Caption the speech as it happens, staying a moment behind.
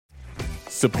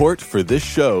Support for this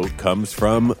show comes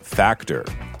from Factor.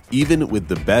 Even with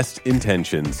the best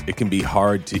intentions, it can be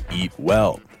hard to eat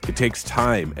well. It takes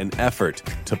time and effort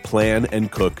to plan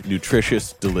and cook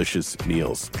nutritious, delicious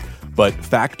meals. But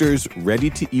Factor's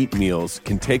ready-to-eat meals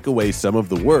can take away some of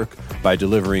the work by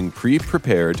delivering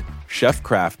pre-prepared,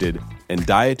 chef-crafted, and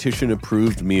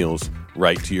dietitian-approved meals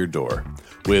right to your door.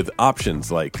 With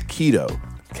options like keto,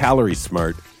 calorie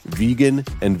smart, vegan,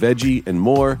 and veggie, and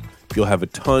more, you'll have a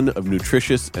ton of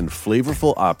nutritious and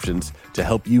flavorful options to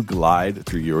help you glide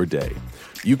through your day.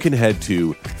 You can head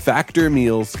to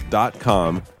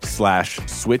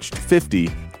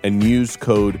factormeals.com/switched50 and use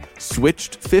code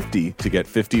SWITCHED50 to get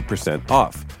 50%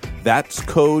 off. That's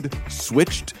code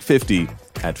SWITCHED50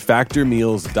 at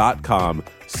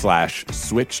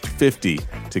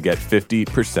factormeals.com/switched50 to get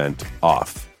 50%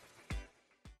 off.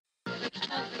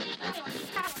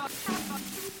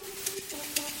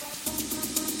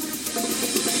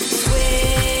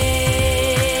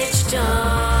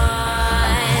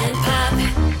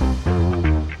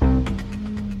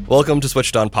 Welcome to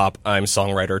Switched on Pop. I'm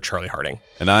songwriter Charlie Harding.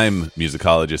 And I'm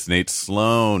musicologist Nate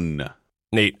Sloan.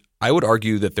 Nate, I would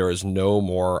argue that there is no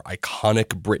more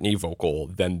iconic Britney vocal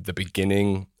than the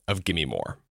beginning of Gimme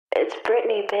More. It's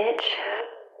Britney, bitch.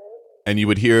 And you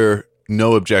would hear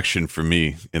no objection from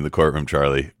me in the courtroom,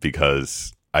 Charlie,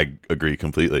 because I agree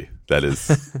completely. That is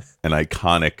an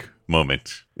iconic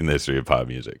moment in the history of pop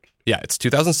music. Yeah, it's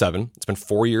 2007. It's been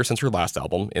 4 years since her last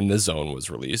album, In the Zone,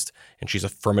 was released, and she's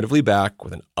affirmatively back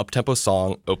with an up-tempo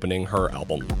song opening her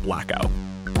album, Blackout.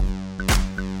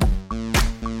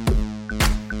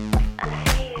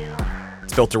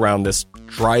 It's built around this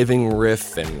driving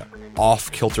riff and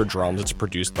off-kilter drums. It's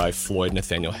produced by Floyd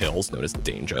Nathaniel Hills, known as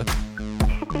Danja.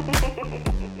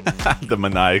 The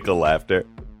maniacal laughter.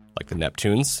 Like the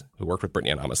Neptunes, who worked with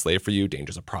Britney on I'm a Slave for You.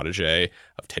 Danja's a protege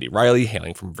of Teddy Riley,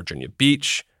 hailing from Virginia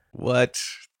Beach. What?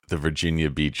 The Virginia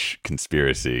Beach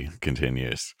conspiracy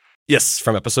continues. Yes,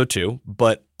 from episode 2.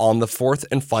 But on the fourth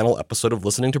and final episode of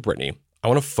Listening to Britney, I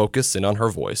want to focus in on her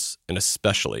voice and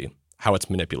especially how it's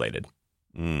manipulated.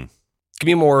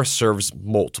 Gimme More serves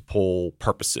multiple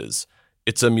purposes.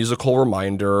 It's a musical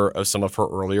reminder of some of her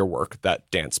earlier work,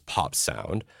 that dance pop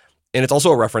sound. And it's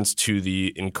also a reference to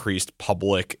the increased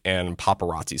public and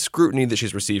paparazzi scrutiny that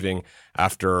she's receiving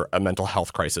after a mental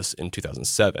health crisis in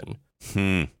 2007.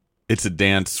 It's a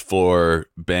dance floor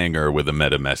banger with a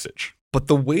meta message. But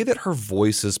the way that her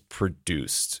voice is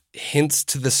produced hints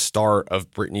to the start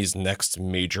of Britney's next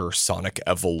major sonic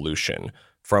evolution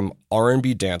from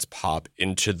R&B dance pop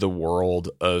into the world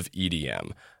of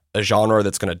EDM, a genre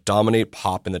that's going to dominate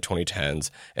pop in the 2010s,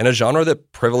 and a genre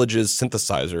that privileges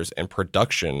synthesizers and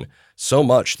production so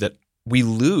much that we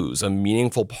lose a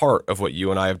meaningful part of what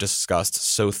you and I have discussed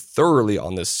so thoroughly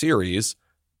on this series,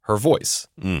 her voice.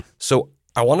 So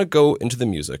I want to go into the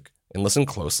music and listen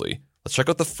closely. Let's check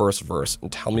out the first verse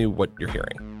and tell me what you're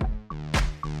hearing.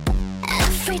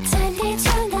 Every time they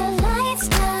turn the lights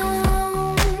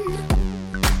down,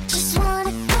 just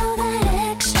wanna go that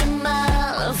extra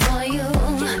mile for you.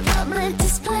 Public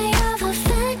display of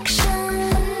affection.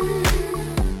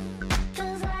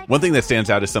 One thing that stands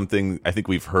out is something I think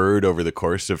we've heard over the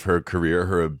course of her career,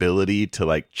 her ability to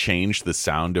like change the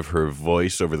sound of her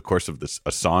voice over the course of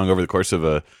a song, over the course of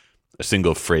a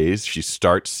single phrase. She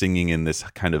starts singing in this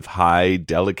kind of high,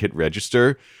 delicate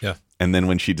register. Yeah. And then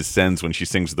when she descends, when she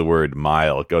sings the word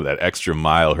mile, go that extra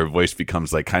mile, her voice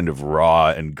becomes like kind of raw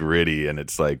and gritty. And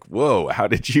it's like, whoa, how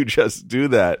did you just do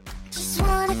that? Just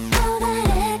wanna go that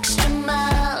extra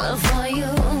mile for you.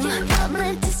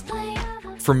 Public display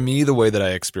of For me, the way that I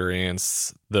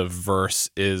experience the verse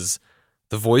is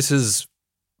the voice is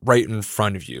right in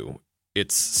front of you.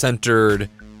 It's centered.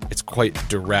 It's quite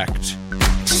direct.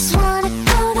 just wanna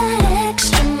go that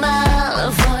extra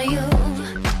mile for you.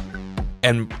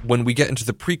 And when we get into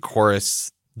the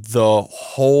pre-chorus, the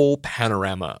whole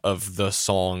panorama of the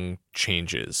song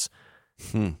changes.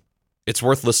 It's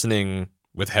worth listening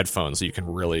with headphones so you can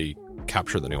really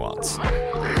capture the nuance. We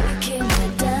keep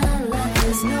it down like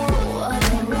there's no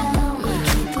other around. We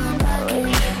keep on rocking.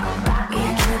 We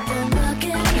keep on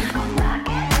rocking.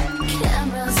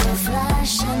 Cameras are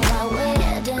flashing while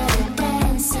we're doing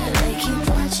dancing. They keep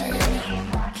watching.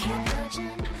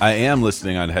 I am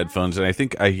listening on headphones, and I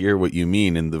think I hear what you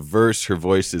mean. In the verse, her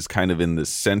voice is kind of in the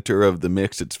center of the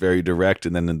mix. It's very direct.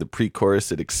 And then in the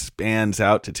pre-chorus, it expands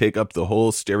out to take up the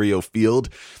whole stereo field.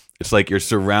 It's like you're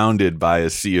surrounded by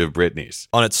a sea of Britneys.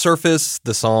 On its surface,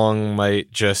 the song might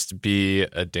just be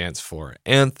a dance floor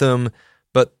anthem,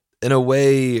 but in a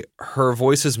way, her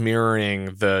voice is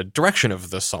mirroring the direction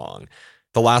of the song.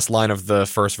 The last line of the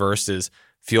first verse is,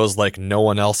 feels like no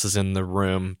one else is in the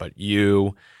room but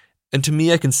you. And to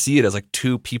me, I can see it as like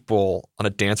two people on a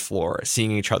dance floor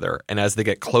seeing each other. And as they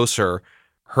get closer,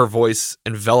 her voice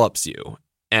envelops you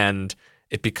and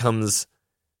it becomes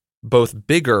both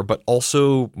bigger but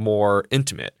also more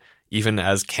intimate. Even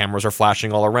as cameras are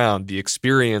flashing all around, the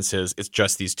experience is it's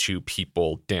just these two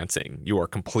people dancing. You are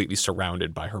completely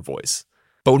surrounded by her voice.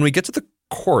 But when we get to the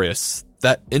chorus,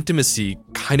 that intimacy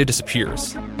kind of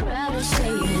disappears.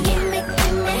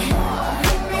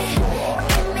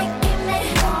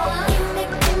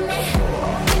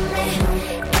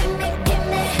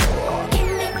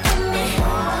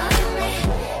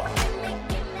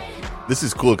 This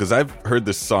is cool because I've heard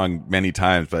this song many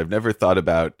times, but I've never thought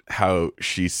about how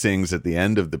she sings at the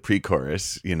end of the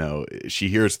pre-chorus. You know, she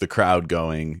hears the crowd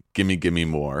going, "Gimme, gimme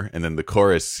more," and then the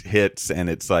chorus hits, and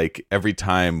it's like every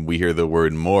time we hear the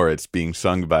word "more," it's being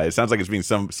sung by. It sounds like it's being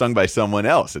sung by someone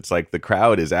else. It's like the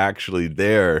crowd is actually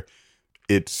there.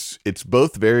 It's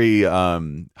both very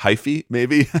hyphy,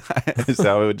 maybe is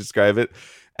how I would describe it,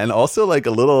 and also like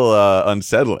a little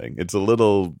unsettling. It's a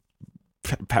little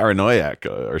paranoiac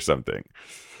or something.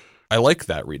 I like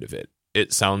that read of it.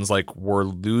 It sounds like we're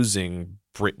losing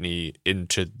Britney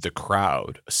into the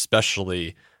crowd,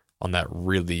 especially on that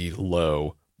really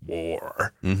low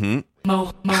more. Mm-hmm.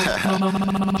 The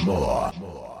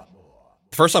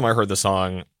first time I heard the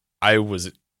song, I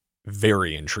was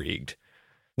very intrigued.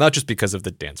 Not just because of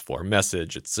the dance floor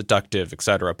message, it's seductive,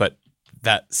 etc., but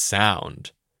that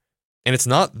sound. And it's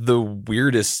not the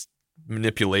weirdest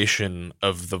manipulation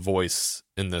of the voice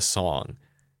in this song.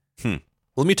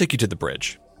 Let me take you to the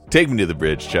bridge. Take me to the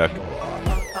bridge, Chuck.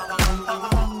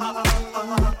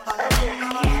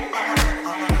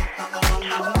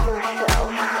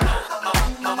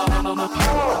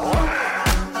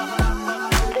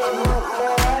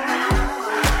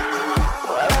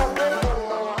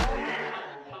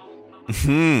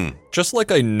 Just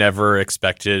like I never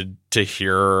expected to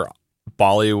hear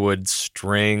Bollywood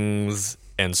strings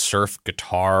and surf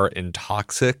guitar in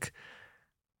Toxic,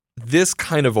 this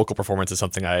kind of vocal performance is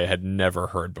something I had never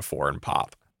heard before in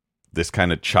pop. This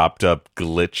kind of chopped up,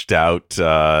 glitched out,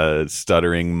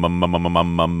 stuttering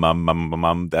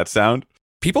mum, that sound.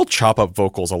 People chop up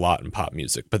vocals a lot in pop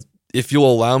music, but if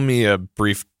you'll allow me a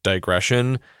brief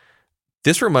digression,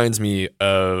 this reminds me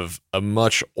of a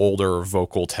much older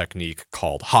vocal technique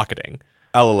called hocketing.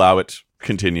 I'll allow it.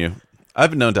 Continue. I've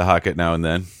been known to hock it now and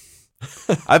then.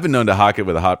 I've been known to hock it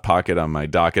with a hot pocket on my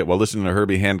docket while listening to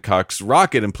Herbie Hancock's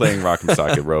Rocket and playing Rock'em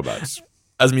Socket Robots.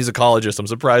 As a musicologist, I'm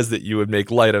surprised that you would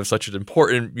make light of such an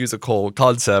important musical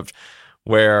concept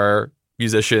where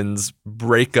musicians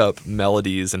break up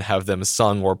melodies and have them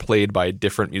sung or played by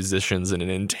different musicians in an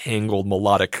entangled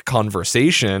melodic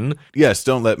conversation. Yes,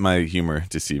 don't let my humor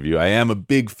deceive you. I am a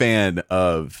big fan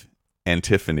of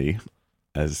antiphony,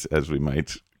 as we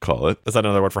might call it. Is that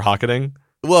another word for hocketing?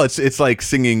 Well, it's like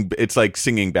singing. It's like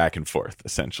singing back and forth,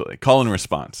 essentially. Call and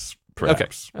response,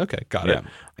 perhaps. Okay, got it.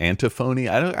 Antiphony.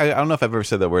 I don't know if I've ever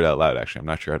said that word out loud. Actually, I'm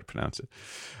not sure how to pronounce it.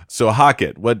 So, hock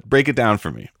it. Break it down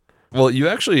for me. Well, you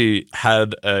actually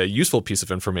had a useful piece of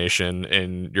information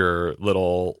in your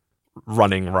little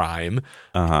running rhyme.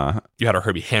 You had a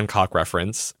Herbie Hancock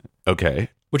reference. Okay.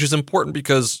 Which is important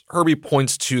because Herbie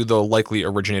points to the likely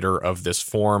originator of this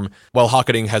form. While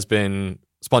hocketing has been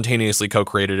spontaneously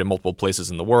co-created in multiple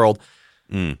places in the world,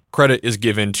 credit is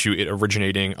given to it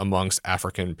originating amongst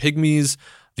African pygmies.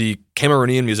 The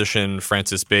Cameroonian musician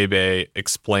Francis Bebe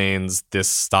explains this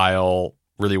style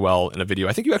really well in a video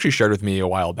I think you actually shared with me a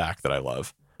while back that I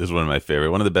love. This is one of my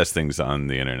favorite, one of the best things on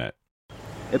the internet.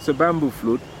 It's a bamboo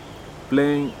flute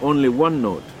playing only one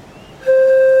note.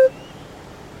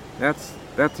 That's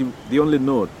the only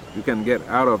note you can get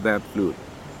out of that flute.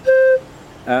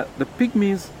 The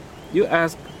pygmies, you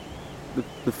ask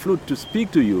the flute to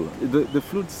speak to you. The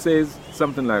flute says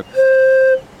something like,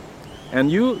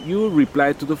 and you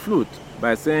reply to the flute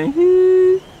by saying,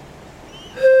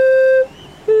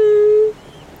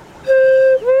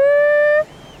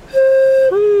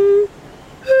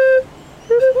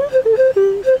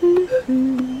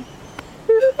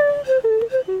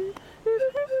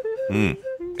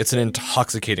 It's an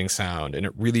intoxicating sound, and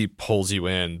it really pulls you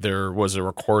in. There was a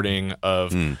recording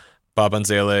of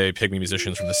Babanzele pygmy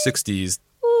musicians from the 60s.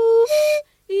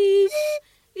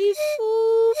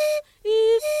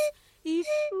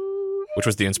 Which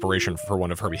was the inspiration for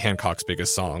one of Herbie Hancock's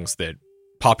biggest songs that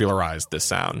popularized this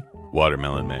sound.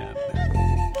 Watermelon Man.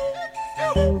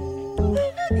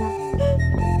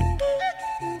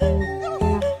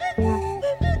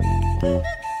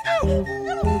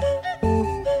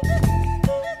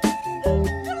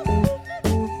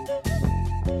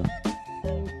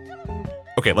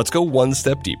 Okay, let's go one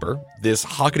step deeper. This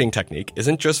hocketing technique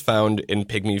isn't just found in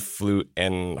pygmy flute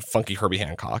and funky Herbie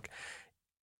Hancock.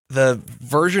 The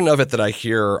version of it that I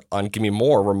hear on Gimme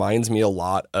More reminds me a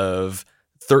lot of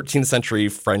 13th century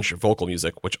French vocal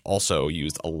music, which also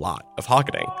used a lot of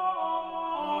hocketing.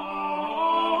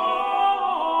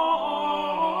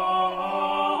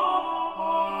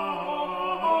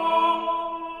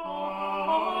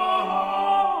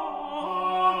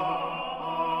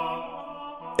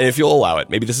 And if you'll allow it,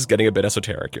 maybe this is getting a bit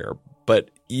esoteric here,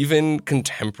 but even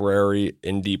contemporary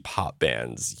indie pop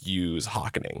bands use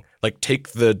hocketing. Like,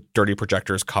 take the Dirty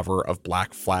Projectors cover of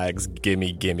Black Flag's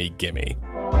Gimme, Gimme, Gimme.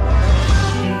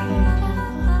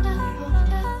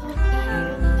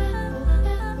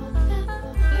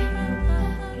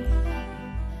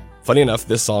 Funny enough,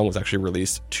 this song was actually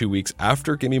released 2 weeks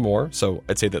after Gimme More, so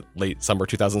I'd say that late summer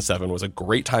 2007 was a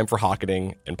great time for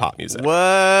hocketing and pop music.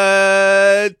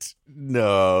 What?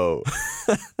 No.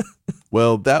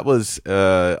 Well, that was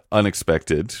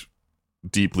unexpected,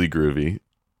 deeply groovy,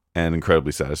 and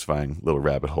incredibly satisfying little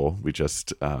rabbit hole we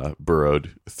just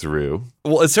burrowed through.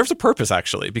 Well, it serves a purpose,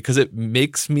 actually, because it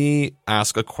makes me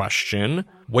ask a question.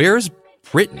 Where's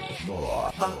Britney?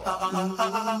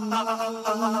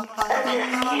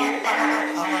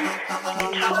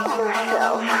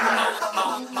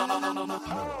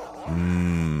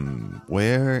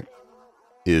 Where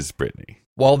is Britney?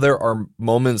 While there are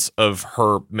moments of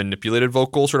her manipulated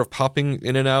vocals sort of popping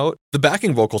in and out, the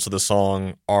backing vocals of the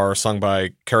song are sung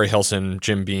by Carrie Hilson,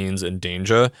 Jim Beans, and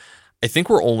Danja. I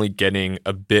think we're only getting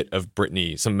a bit of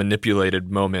Britney, some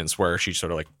manipulated moments where she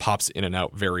sort of like pops in and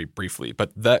out very briefly.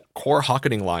 But that core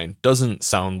hocketing line doesn't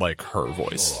sound like her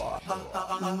voice.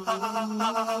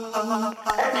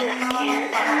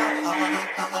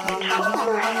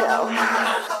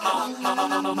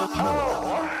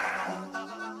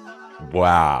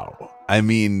 Wow. I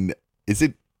mean, is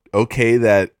it okay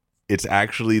that it's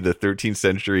actually the 13th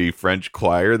century French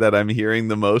choir that I'm hearing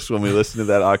the most when we listen to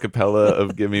that a cappella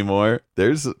of Gimme More?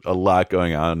 There's a lot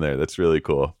going on there. That's really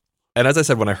cool. And as I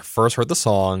said, when I first heard the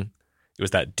song, it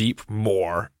was that deep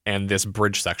more and this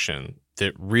bridge section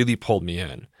that really pulled me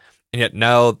in. And yet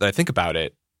now that I think about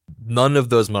it, none of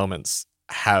those moments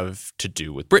have to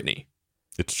do with Britney.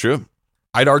 It's true.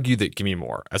 I'd argue that Gimme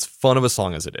More, as fun of a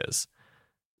song as it is,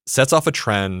 sets off a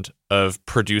trend of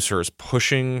producers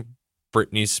pushing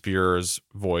Britney Spears'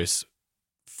 voice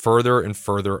further and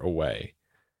further away,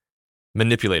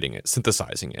 manipulating it,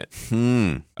 synthesizing it.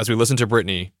 As we listen to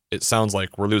Britney, it sounds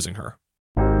like we're losing her.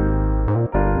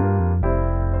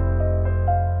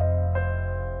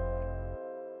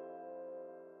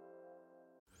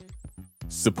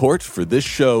 Support for this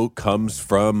show comes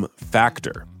from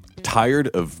Factor. Tired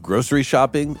of grocery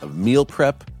shopping, of meal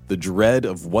prep, the dread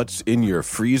of what's in your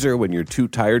freezer when you're too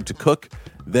tired to cook?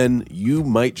 Then you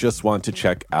might just want to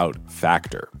check out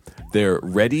Factor. Their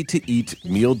ready-to-eat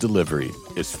meal delivery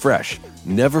is fresh,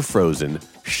 never frozen,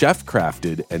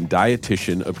 chef-crafted, and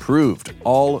dietitian approved,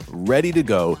 all ready to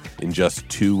go in just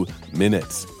 2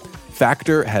 minutes.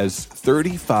 Factor has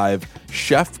 35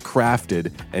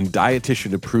 chef-crafted and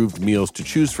dietitian-approved meals to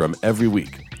choose from every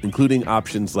week, including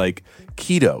options like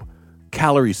keto,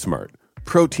 calorie smart,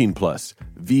 protein plus,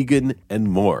 vegan, and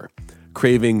more.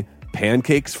 Craving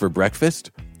pancakes for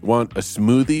breakfast? Want a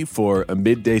smoothie for a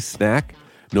midday snack?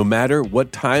 No matter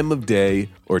what time of day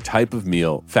or type of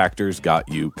meal, Factor's got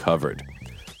you covered.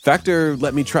 Factor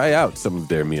let me try out some of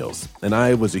their meals, and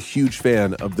I was a huge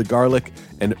fan of the garlic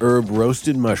and herb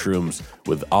roasted mushrooms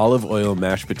with olive oil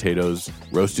mashed potatoes,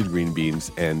 roasted green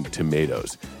beans, and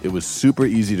tomatoes. It was super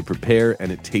easy to prepare,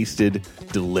 and it tasted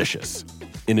delicious.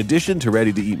 In addition to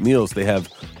ready-to-eat meals, they have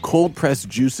cold-pressed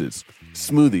juices,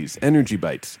 smoothies, energy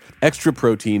bites, extra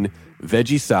protein,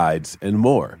 veggie sides, and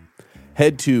more.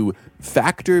 Head to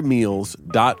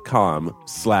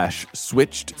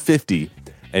factormeals.com/switched50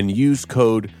 and use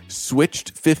code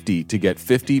SWITCHED50 to get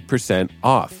 50%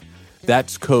 off.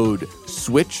 That's code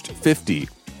SWITCHED50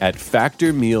 at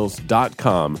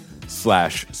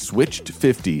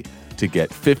factormeals.com/switched50 to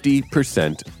get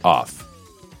 50% off.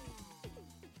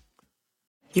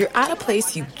 You're at a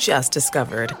place you just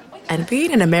discovered. And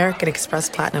being an American Express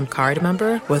Platinum card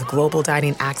member with Global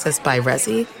Dining Access by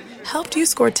Resy helped you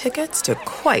score tickets to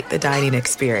quite the dining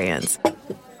experience.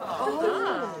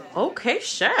 Oh, okay,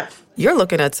 chef. You're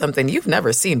looking at something you've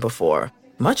never seen before,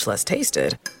 much less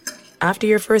tasted. After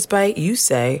your first bite, you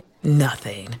say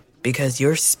nothing because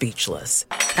you're speechless.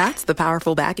 That's the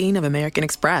powerful backing of American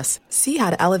Express. See how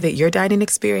to elevate your dining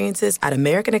experiences at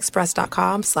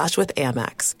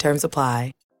americanexpress.com/withAmex. Terms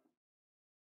apply.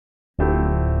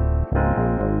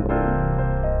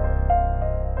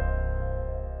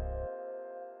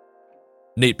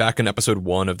 Nate, back in episode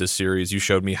 1 of this series, you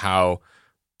showed me how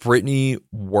Britney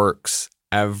works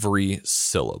every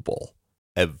syllable.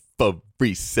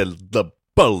 Every syllable.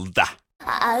 Oh,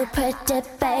 pretty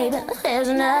baby, there's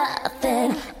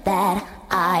nothing that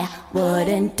I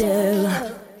wouldn't do.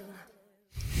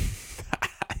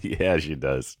 Yeah, she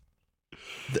does.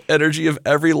 The energy of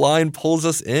every line pulls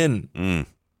us in. And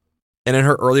in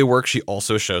her early work, she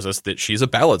also shows us that she's a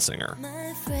ballad singer.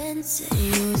 My friends say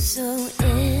you're so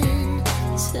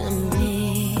into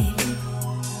me,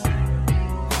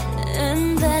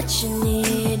 and that you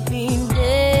need me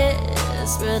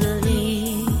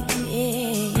desperately.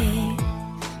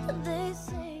 They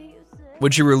say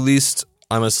When she released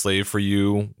I'm a Slave for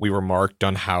You, we remarked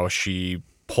on how she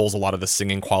pulls a lot of the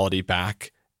singing quality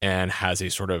back and has a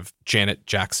sort of Janet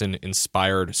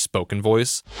Jackson-inspired spoken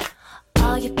voice.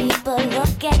 all you people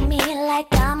look at me like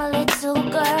I'm a little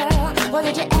girl. Well,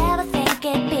 did you ever think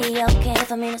it'd be okay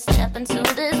for me to step into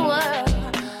this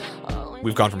world?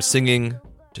 We've gone from singing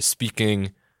to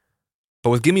speaking, but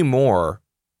with Gimme More,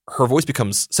 her voice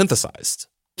becomes synthesized.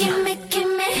 Give me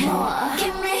more.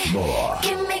 Give me more.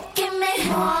 Give me more. Give me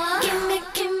more.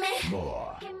 Give me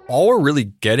more. All we're really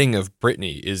getting of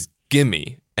Britney is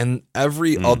gimme, and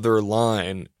every other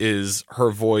line is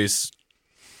her voice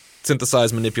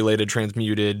synthesized, manipulated,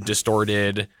 transmuted,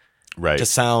 distorted, Right. to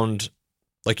sound,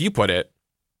 like you put it,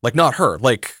 like not her,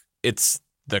 like it's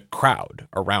the crowd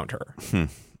around her.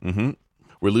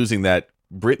 We're losing that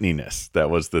Britney-ness. That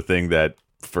was the thing that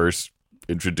first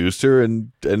introduced her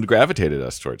and gravitated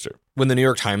us towards her. When the New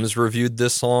York Times reviewed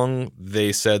this song,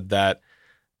 they said that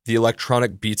the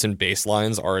electronic beats and bass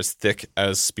lines are as thick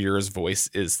as Spears' voice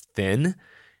is thin.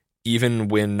 Even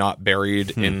when not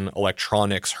buried in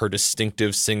electronics, her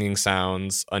distinctive singing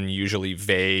sounds unusually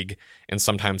vague, and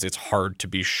sometimes it's hard to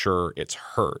be sure it's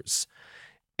hers.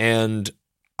 And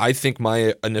I think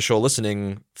my initial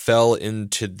listening fell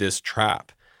into this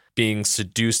trap, being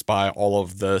seduced by all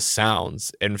of the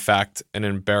sounds. In fact, an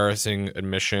embarrassing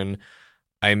admission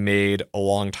I made a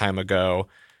long time ago,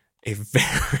 a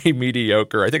very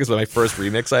mediocre, I think it's my first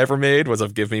remix I ever made was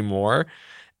of Give Me More.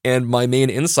 And my main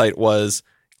insight was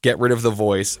get rid of the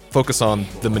voice, focus on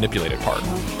the manipulated part.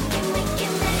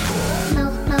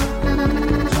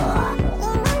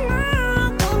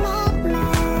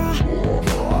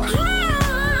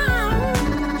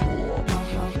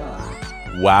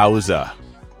 Wowza.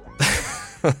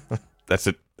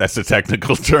 That's a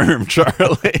technical term,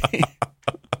 Charlie.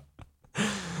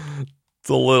 It's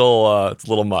a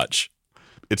little much.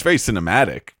 It's very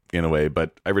cinematic in a way,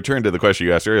 but I return to the question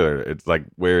you asked earlier. It's like,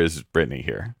 where is Britney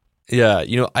here? Yeah,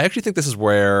 I actually think this is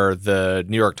where the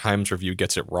New York Times review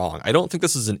gets it wrong. I don't think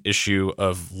this is an issue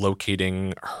of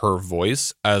locating her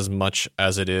voice as much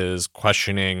as it is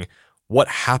questioning what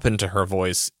happened to her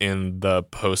voice in the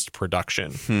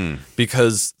post-production.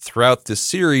 Because throughout this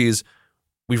series,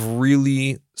 we've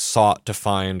really sought to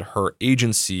find her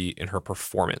agency in her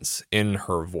performance, in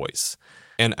her voice.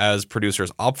 And as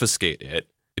producers obfuscate it,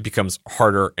 it becomes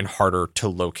harder and harder to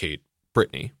locate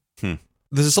Britney.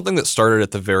 This is something that started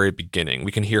at the very beginning.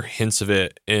 We can hear hints of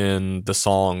it in the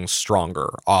song Stronger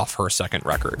off her second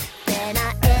record. Than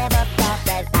I ever thought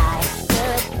that I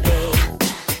could be.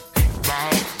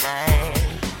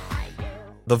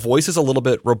 The voice is a little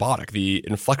bit robotic. The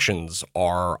inflections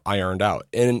are ironed out.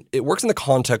 And it works in the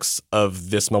context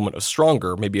of this moment of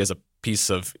Stronger, maybe as a piece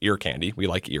of ear candy. We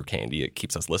like ear candy. It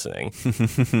keeps us listening.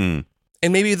 And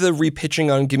maybe the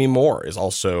repitching on Gimme More is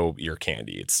also ear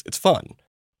candy. It's fun.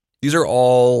 These are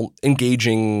all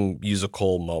engaging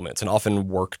musical moments and often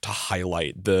work to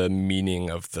highlight the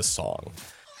meaning of the song.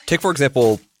 Take, for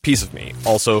example, Piece of Me,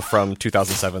 also from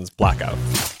 2007's Blackout.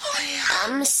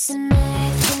 I'm missing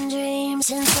American dreams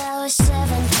since I was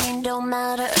 17. Don't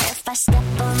matter if I step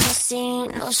on the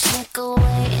scene or sneak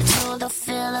away to the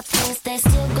Philippines. They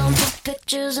still gon' put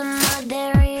pictures of my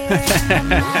derriere in the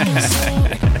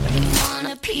magazine. You want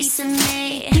a piece of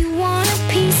me? You want a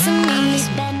piece of me? This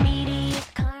bad media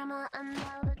karma.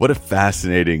 What a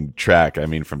fascinating track. I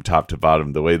mean, from top to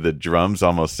bottom, the way the drums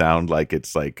almost sound like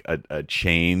it's like a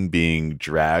chain being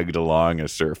dragged along a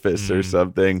surface or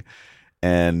something.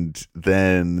 And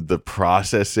then the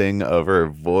processing of her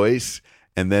voice,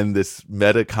 and then this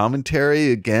meta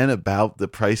commentary again about the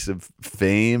price of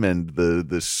fame and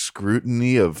the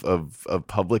scrutiny of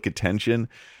public attention.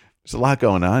 There's a lot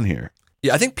going on here.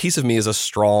 Yeah, I think Piece of Me is a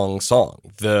strong song.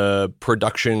 The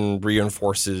production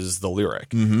reinforces the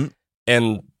lyric.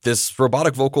 And this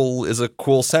robotic vocal is a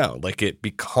cool sound. Like, it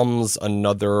becomes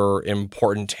another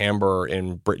important timbre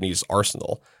in Britney's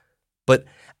arsenal. But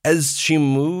as she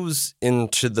moves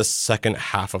into the second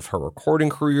half of her recording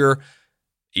career,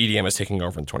 EDM is taking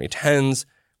over in the 2010s.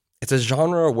 It's a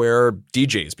genre where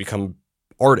DJs become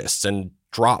artists and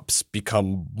drops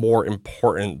become more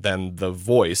important than the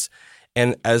voice.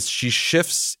 And as she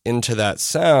shifts into that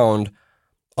sound,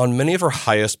 on many of her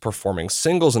highest performing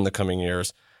singles in the coming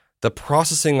years, the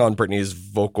processing on Britney's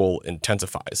vocal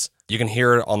intensifies. You can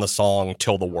hear it on the song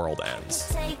Till the World Ends.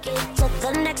 Take it to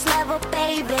the next level,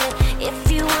 baby.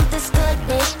 If you want this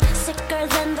goodness, sicker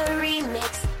than the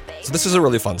remix. So this is a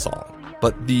really fun song,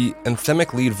 but the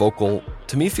anthemic lead vocal,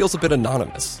 to me, feels a bit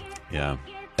anonymous. Yeah.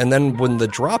 And then when the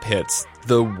drop hits,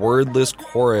 the wordless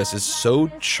chorus is so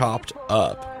chopped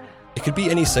up, it could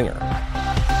be any singer.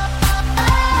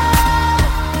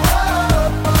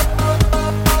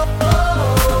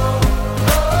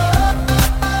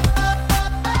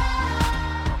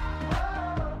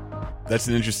 That's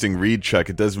an interesting read, Chuck.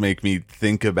 It does make me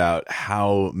think about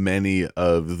how many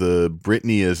of the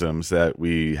Britneyisms that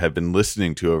we have been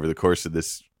listening to over the course of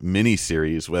this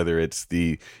mini-series, whether it's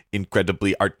the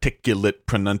incredibly articulate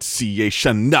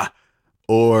pronunciation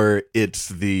or it's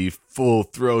the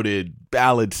full-throated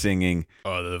ballad singing.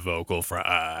 Or the vocal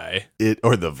fry.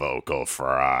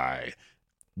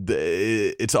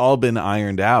 It's all been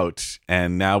ironed out,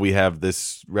 and now we have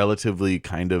this relatively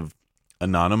kind of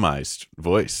anonymized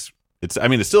voice. It's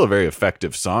still a very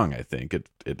effective song, I think. It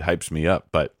hypes me up,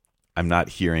 but I'm not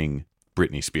hearing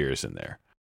Britney Spears in there.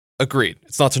 Agreed.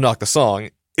 It's not to knock the song.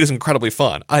 It is incredibly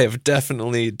fun. I have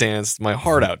definitely danced my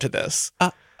heart out to this.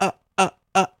 But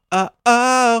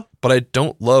I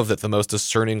don't love that the most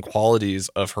discerning qualities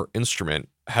of her instrument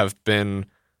have been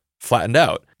flattened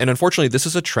out. And unfortunately, this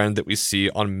is a trend that we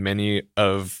see on many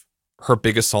of her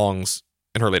biggest songs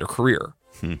in her later career.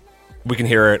 We can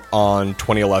hear it on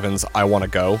 2011's I Wanna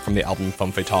Go from the album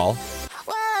Femme Fatale.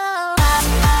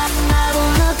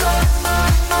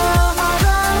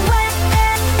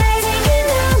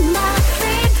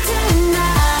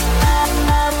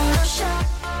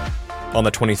 On the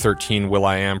 2013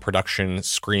 will.i.am production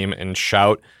Scream and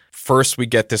Shout. First, we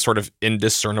get this sort of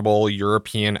indiscernible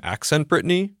European accent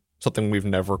Britney, something we've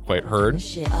never quite heard.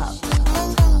 Shit up.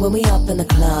 When we up in the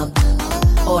club,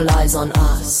 all eyes on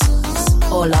us.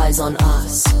 All eyes on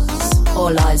us.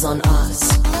 All eyes on us.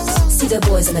 See the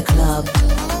boys in the club.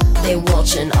 They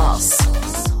watching us.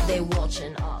 They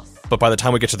watching us. But by the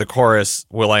time we get to the chorus,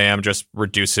 will.i.am just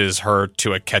reduces her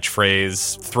to a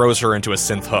catchphrase, throws her into a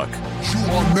synth hook. You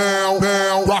are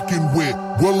now rocking with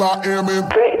will.i.am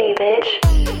and Britney, bitch.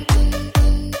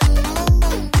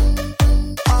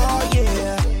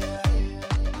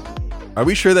 Are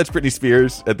we sure that's Britney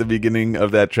Spears at the beginning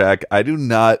of that track? I do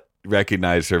not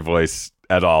recognize her voice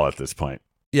at all at this point.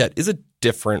 Yeah, it is a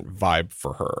different vibe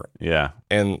for her. Yeah.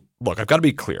 And look, I've got to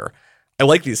be clear. I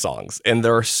like these songs, and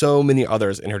there are so many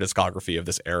others in her discography of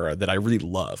this era that I really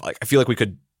love. I feel like we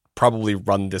could probably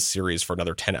run this series for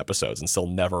another 10 episodes and still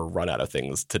never run out of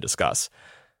things to discuss.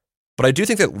 But I do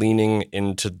think that leaning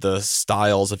into the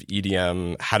styles of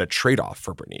EDM had a trade-off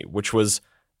for Britney, which was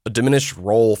a diminished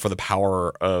role for the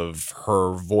power of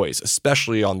her voice,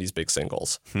 especially on these big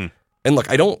singles. And look,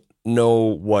 I don't know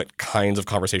what kinds of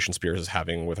conversation Spears is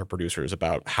having with her producers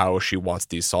about how she wants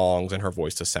these songs and her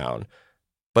voice to sound.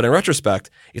 But in retrospect,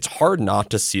 it's hard not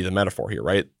to see the metaphor here,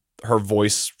 right? Her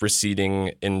voice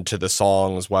receding into the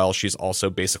songs while she's also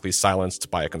basically silenced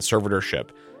by a conservatorship.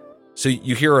 So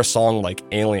you hear a song like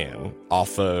Alien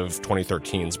off of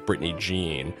 2013's Britney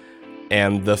Jean,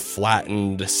 and the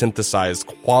flattened, synthesized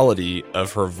quality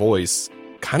of her voice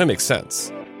kind of makes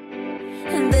sense.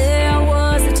 And there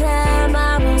was a time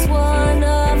I was one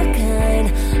of a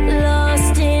kind,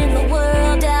 lost in the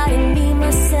world, doubting me,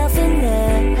 myself, and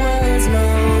that was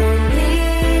lonely,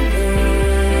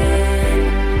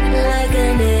 like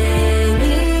an alien.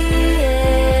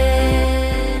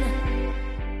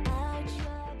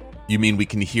 You mean we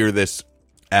can hear this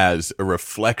as a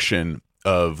reflection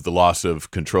of the loss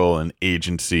of control and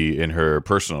agency in her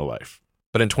personal life?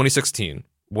 But in 2016,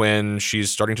 when she's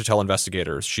starting to tell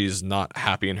investigators she's not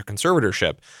happy in her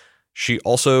conservatorship, she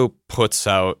also puts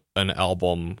out an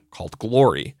album called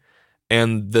Glory.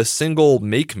 And the single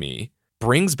Make Me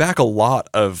brings back a lot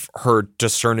of her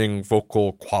discerning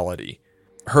vocal quality.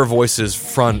 Her voice is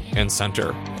front and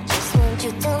center. Just want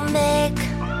you to make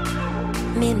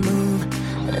me move,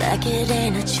 like it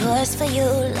ain't a choice for you,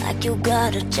 like you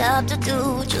got a job to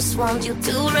do. Just want you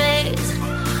to raise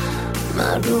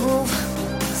my roof,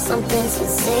 something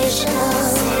sensational.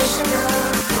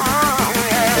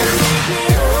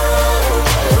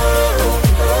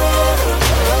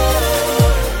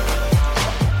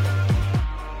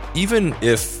 Even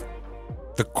if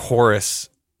the chorus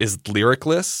is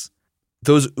lyricless,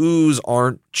 those oohs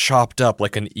aren't chopped up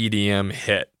like an EDM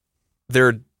hit.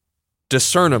 They're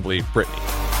discernibly Britney.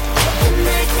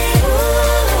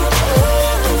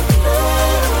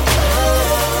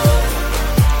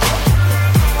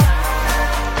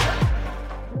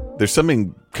 There's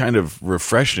something kind of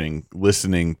refreshing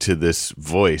listening to this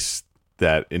voice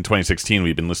that in 2016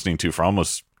 we've been listening to for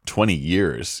almost 20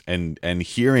 years, and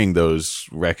hearing those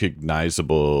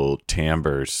recognizable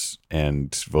timbres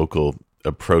and vocal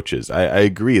approaches. I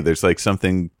agree. There's like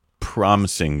something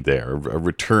promising there, a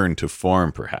return to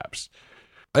form, perhaps.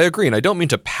 I agree, and I don't mean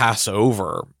to pass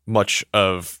over much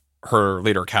of her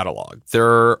later catalog.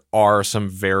 There are some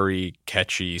very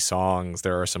catchy songs.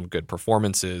 There are some good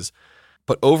performances.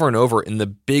 But over and over in the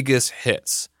biggest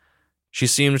hits, she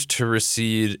seemed to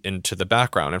recede into the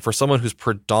background. And for someone whose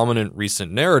predominant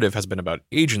recent narrative has been about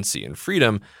agency and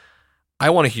freedom, I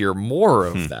want to hear more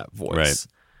of that voice. Right.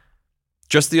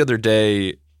 Just the other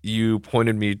day, you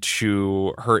pointed me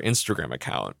to her Instagram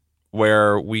account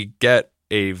where we get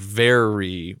a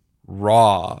very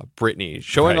raw Britney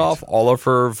showing off all of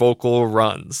her vocal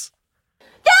runs.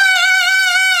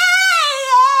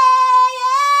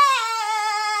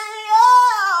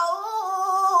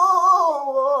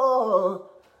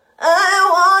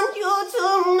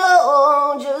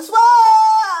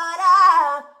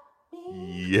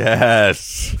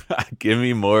 Yes. Give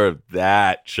me more of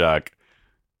that, Chuck.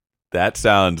 That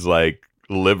sounds like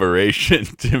liberation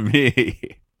to me.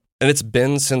 And it's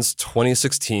been since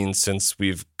 2016 since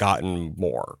we've gotten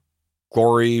more.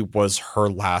 Glory was her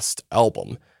last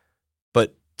album.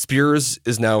 But Spears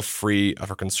is now free of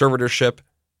her conservatorship.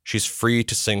 She's free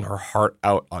to sing her heart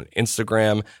out on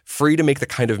Instagram, free to make the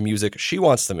kind of music she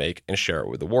wants to make and share it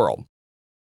with the world.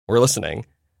 We're listening, and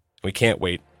we can't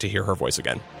wait to hear her voice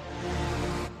again.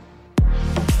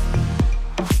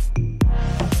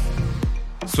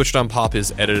 Switched on Pop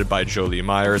is edited by Jolie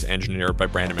Myers, engineered by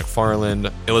Brandon McFarland,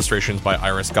 illustrations by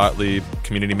Iris Gottlieb,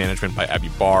 community management by Abby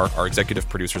Barr. Our executive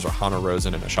producers are Hannah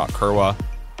Rosen and Ashok Kurwa.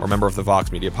 We're a member of the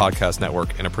Vox Media Podcast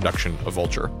Network and a production of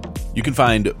Vulture. You can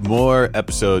find more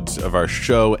episodes of our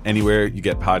show anywhere you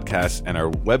get podcasts and our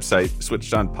website,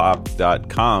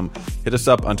 switchedonpop.com. Hit us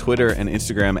up on Twitter and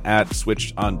Instagram at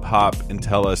switchedonpop and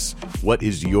tell us what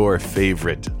is your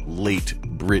favorite late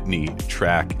Britney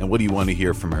track and what do you want to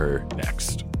hear from her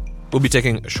next. We'll be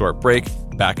taking a short break,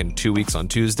 back in 2 weeks on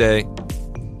Tuesday.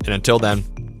 And until then,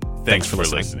 thanks for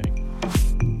listening.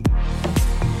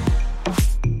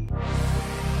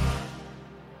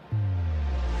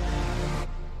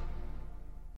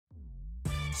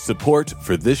 Support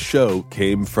for this show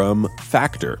came from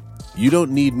Factor. You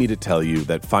don't need me to tell you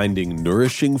that finding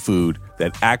nourishing food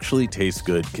that actually tastes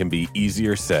good can be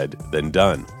easier said than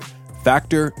done.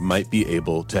 Factor might be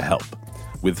able to help.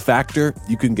 With Factor,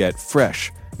 you can get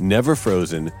fresh, never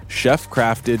frozen,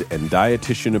 chef-crafted, and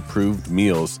dietitian-approved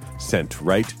meals sent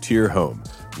right to your home,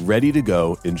 ready to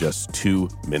go in just 2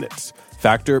 minutes.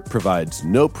 Factor provides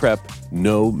no prep,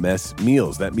 no mess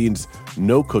meals. That means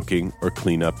no cooking or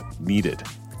cleanup needed.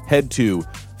 Head to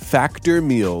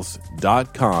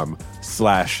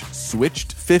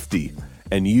factormeals.com/switched50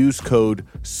 and use code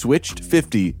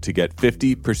SWITCHED50 to get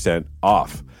 50%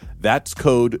 off. That's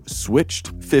code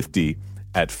SWITCHED50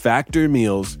 at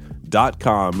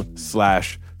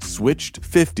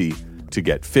factormeals.com/switched50 to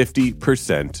get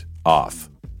 50% off.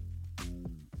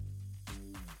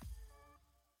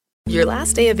 Your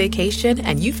last day of vacation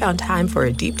and you found time for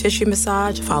a deep tissue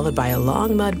massage followed by a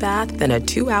long mud bath, then a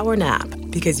 2-hour nap.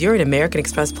 Because you're an American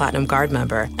Express Platinum Card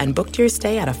member and booked your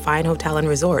stay at a fine hotel and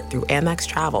resort through Amex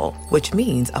Travel, which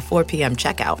means a 4 p.m.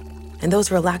 checkout. And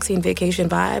those relaxing vacation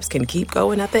vibes can keep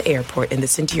going at the airport in the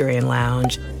Centurion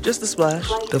Lounge. Just a splash.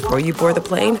 Before you board the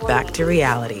plane, back to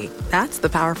reality. That's the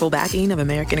powerful backing of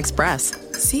American Express.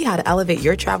 See how to elevate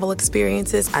your travel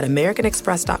experiences at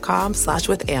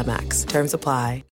americanexpress.com/withAmex. Terms apply.